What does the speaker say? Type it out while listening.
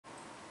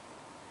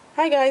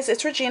Hi guys,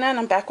 it's Regina and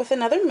I'm back with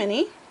another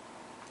mini,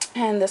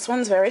 and this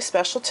one's very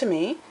special to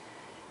me.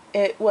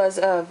 It was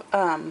of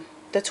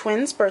the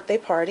twins' birthday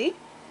party,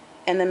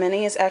 and the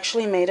mini is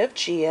actually made of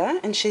Gia,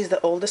 and she's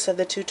the oldest of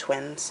the two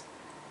twins.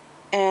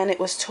 And it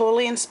was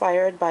totally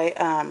inspired by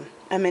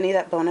a mini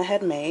that Bona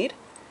had made,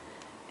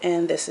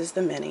 and this is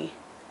the mini.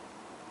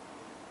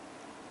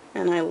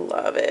 And I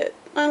love it.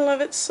 I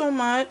love it so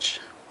much.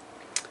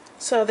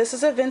 So this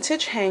is a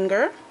vintage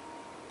hanger.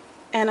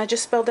 And I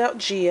just spelled out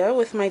Gia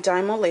with my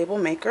Dymo label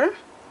maker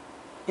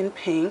in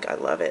pink. I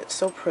love it.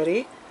 So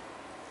pretty.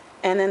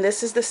 And then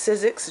this is the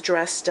Sizzix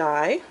dress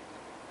die.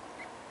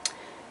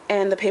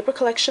 And the paper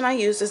collection I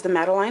used is the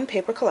Madeline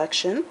paper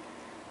collection.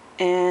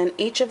 And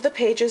each of the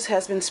pages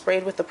has been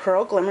sprayed with the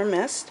Pearl Glimmer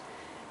Mist.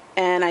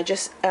 And I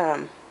just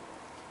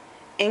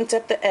inked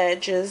up the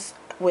edges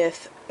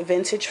with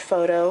Vintage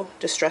Photo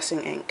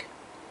Distressing ink.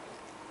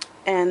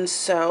 And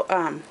so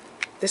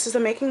this is the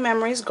Making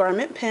Memories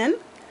garment pin.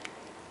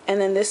 And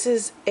then this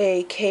is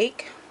a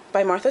cake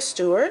by Martha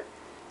Stewart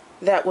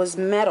that was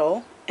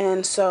metal,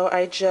 and so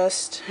I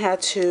just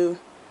had to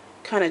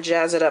kind of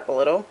jazz it up a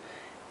little,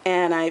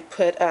 and I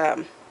put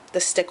the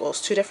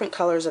stickles, two different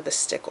colors of the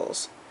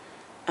stickles,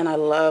 and I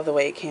love the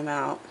way it came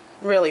out.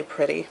 Really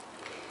pretty.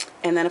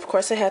 And then of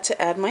course I had to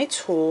add my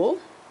tulle,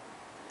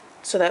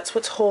 so that's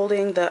what's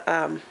holding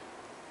the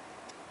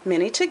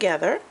mini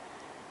together,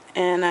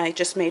 and I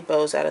just made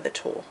bows out of the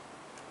tulle.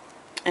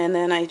 And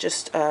then I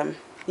just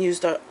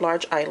used the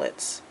large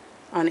eyelets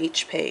on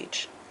each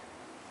page.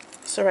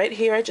 So right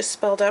here I just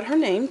spelled out her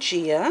name,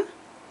 Gia,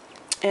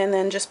 and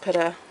then just put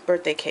a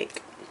birthday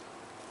cake.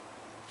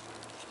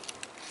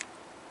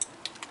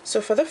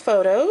 So for the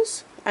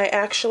photos, I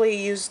actually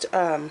used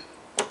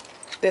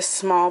this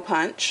small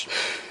punch.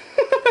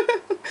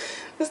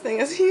 This thing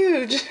is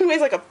huge. It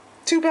weighs like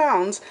 2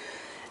 pounds.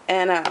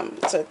 And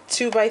it's a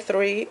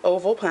 2x3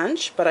 oval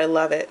punch, but I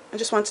love it. I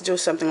just want to do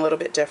something a little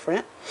bit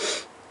different.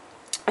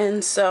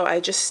 And so I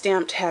just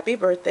stamped Happy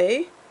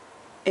Birthday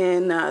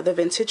in the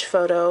Vintage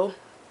Photo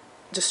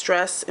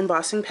Distress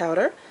embossing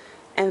powder,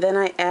 and then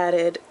I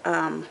added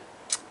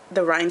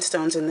the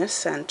rhinestones in the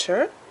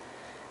center.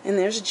 And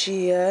there's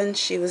Gia, and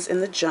she was in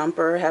the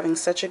jumper having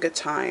such a good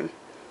time.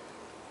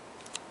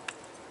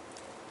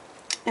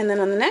 And then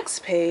on the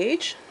next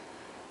page,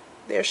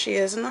 there she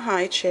is in the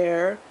high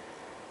chair.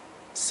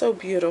 So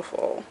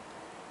beautiful.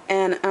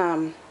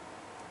 And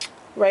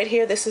right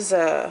here, this is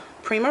a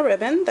Prima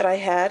ribbon that I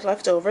had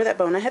left over that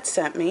Bona had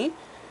sent me.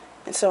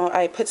 And so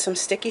I put some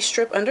sticky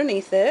strip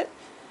underneath it,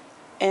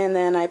 and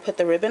then I put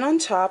the ribbon on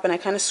top, and I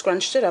kind of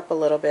scrunched it up a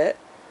little bit.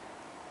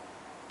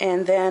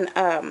 And then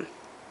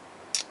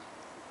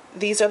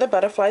these are the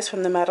butterflies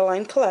from the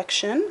Madeline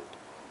collection.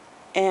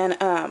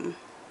 And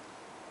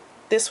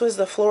this was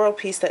the floral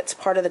piece that's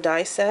part of the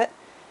die set.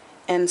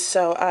 And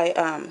so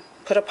I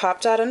put a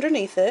pop dot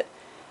underneath it,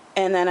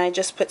 and then I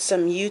just put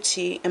some UT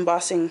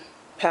embossing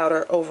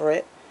powder over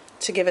it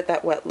to give it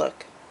that wet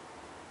look.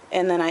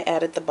 And then I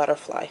added the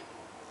butterfly.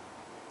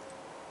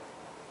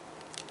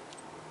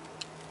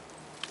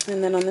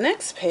 And then on the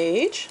next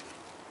page,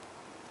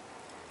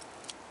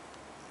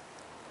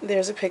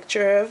 there's a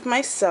picture of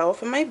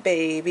myself and my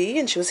baby,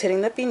 and she was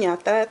hitting the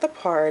piñata at the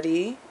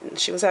party, and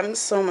she was having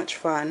so much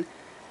fun.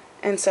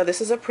 And so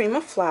this is a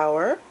Prima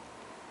flower,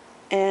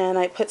 and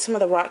I put some of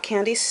the rock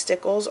candy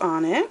stickles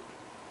on it,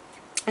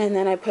 and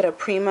then I put a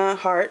Prima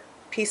heart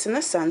piece in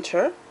the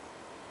center.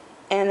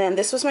 And then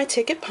this was my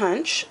ticket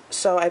punch,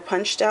 so I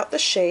punched out the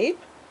shape,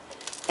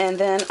 and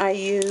then I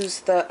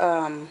used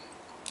the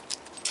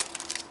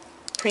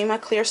Prima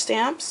clear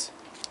stamps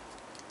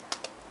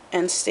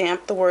and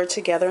stamped the word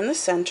together in the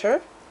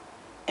center,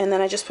 and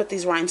then I just put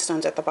these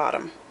rhinestones at the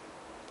bottom.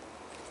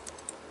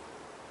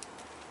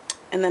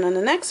 And then on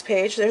the next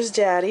page, there's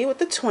Daddy with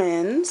the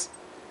twins,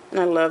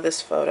 and I love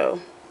this photo.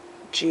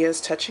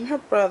 Gia's touching her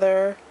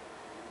brother.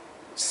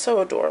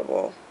 So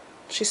adorable.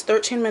 She's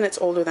 13 minutes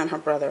older than her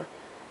brother,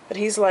 but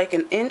he's like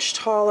an inch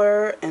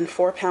taller and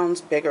 4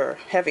 pounds bigger,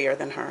 heavier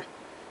than her.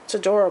 It's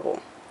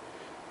adorable.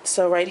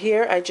 So right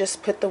here, I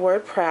just put the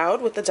word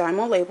proud with the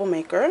Dymo label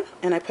maker,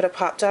 and I put a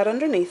pop dot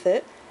underneath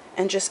it,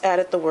 and just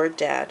added the word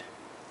dad.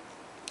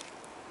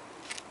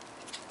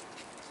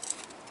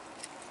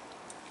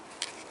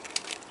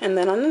 And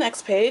then on the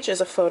next page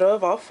is a photo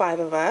of all 5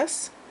 of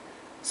us.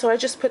 So I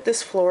just put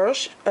this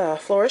flourish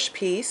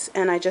piece,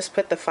 and I just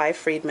put the 5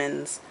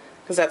 Friedmans,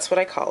 because that's what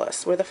I call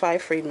us. We're the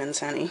 5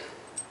 Friedmans, honey.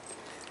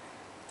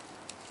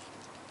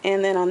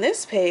 And then on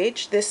this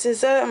page, this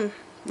is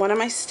one of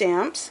my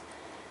stamps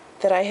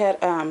that I had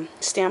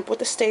stamped with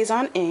the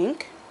StazOn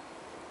ink,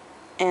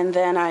 and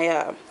then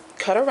I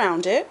cut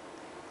around it,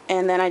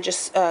 and then I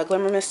just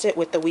glimmer mist it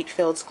with the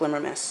Wheatfields Glimmer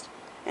Mist,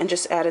 and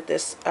just added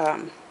this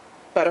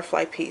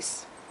butterfly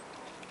piece.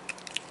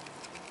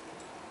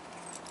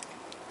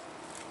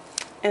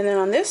 And then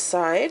on this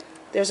side,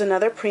 there's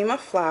another Prima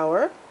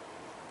flower,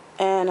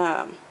 and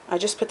I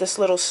just put this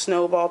little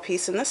snowball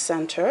piece in the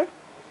center.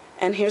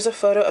 And here's a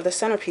photo of the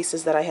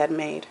centerpieces that I had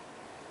made.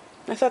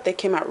 I thought they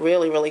came out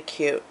really, really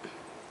cute.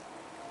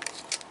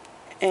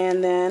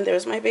 And then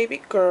there's my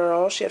baby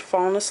girl. She had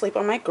fallen asleep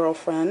on my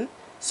girlfriend.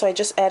 So I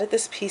just added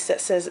this piece that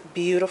says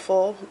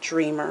Beautiful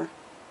Dreamer.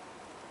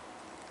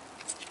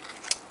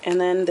 And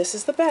then this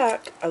is the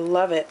back. I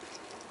love it.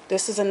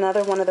 This is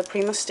another one of the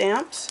Prima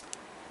stamps.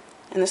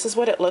 And this is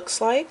what it looks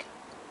like.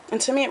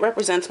 And to me it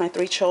represents my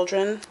 3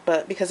 children,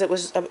 but because it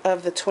was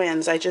of the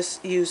twins, I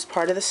just used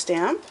part of the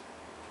stamp.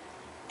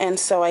 And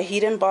so I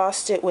heat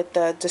embossed it with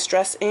the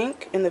Distress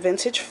ink in the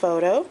Vintage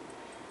Photo.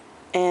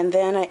 And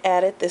then I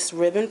added this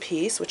ribbon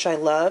piece, which I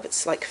love.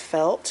 It's like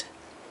felt.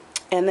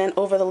 And then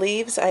over the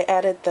leaves I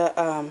added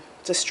the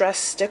Distress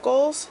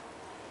stickles,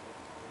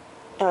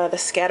 the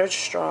scattered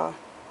straw.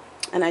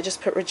 And I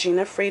just put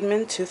Regina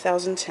Friedman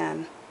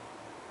 2010.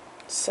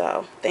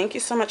 So thank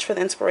you so much for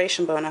the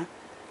inspiration, Bona.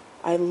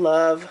 I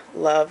love,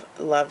 love,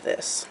 love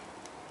this.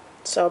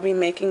 So I'll be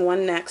making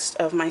one next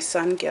of my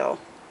son Gil.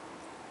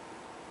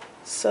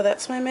 So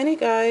that's my mini,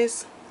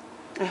 guys.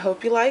 I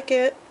hope you like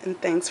it, and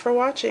thanks for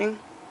watching.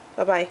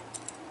 Bye-bye.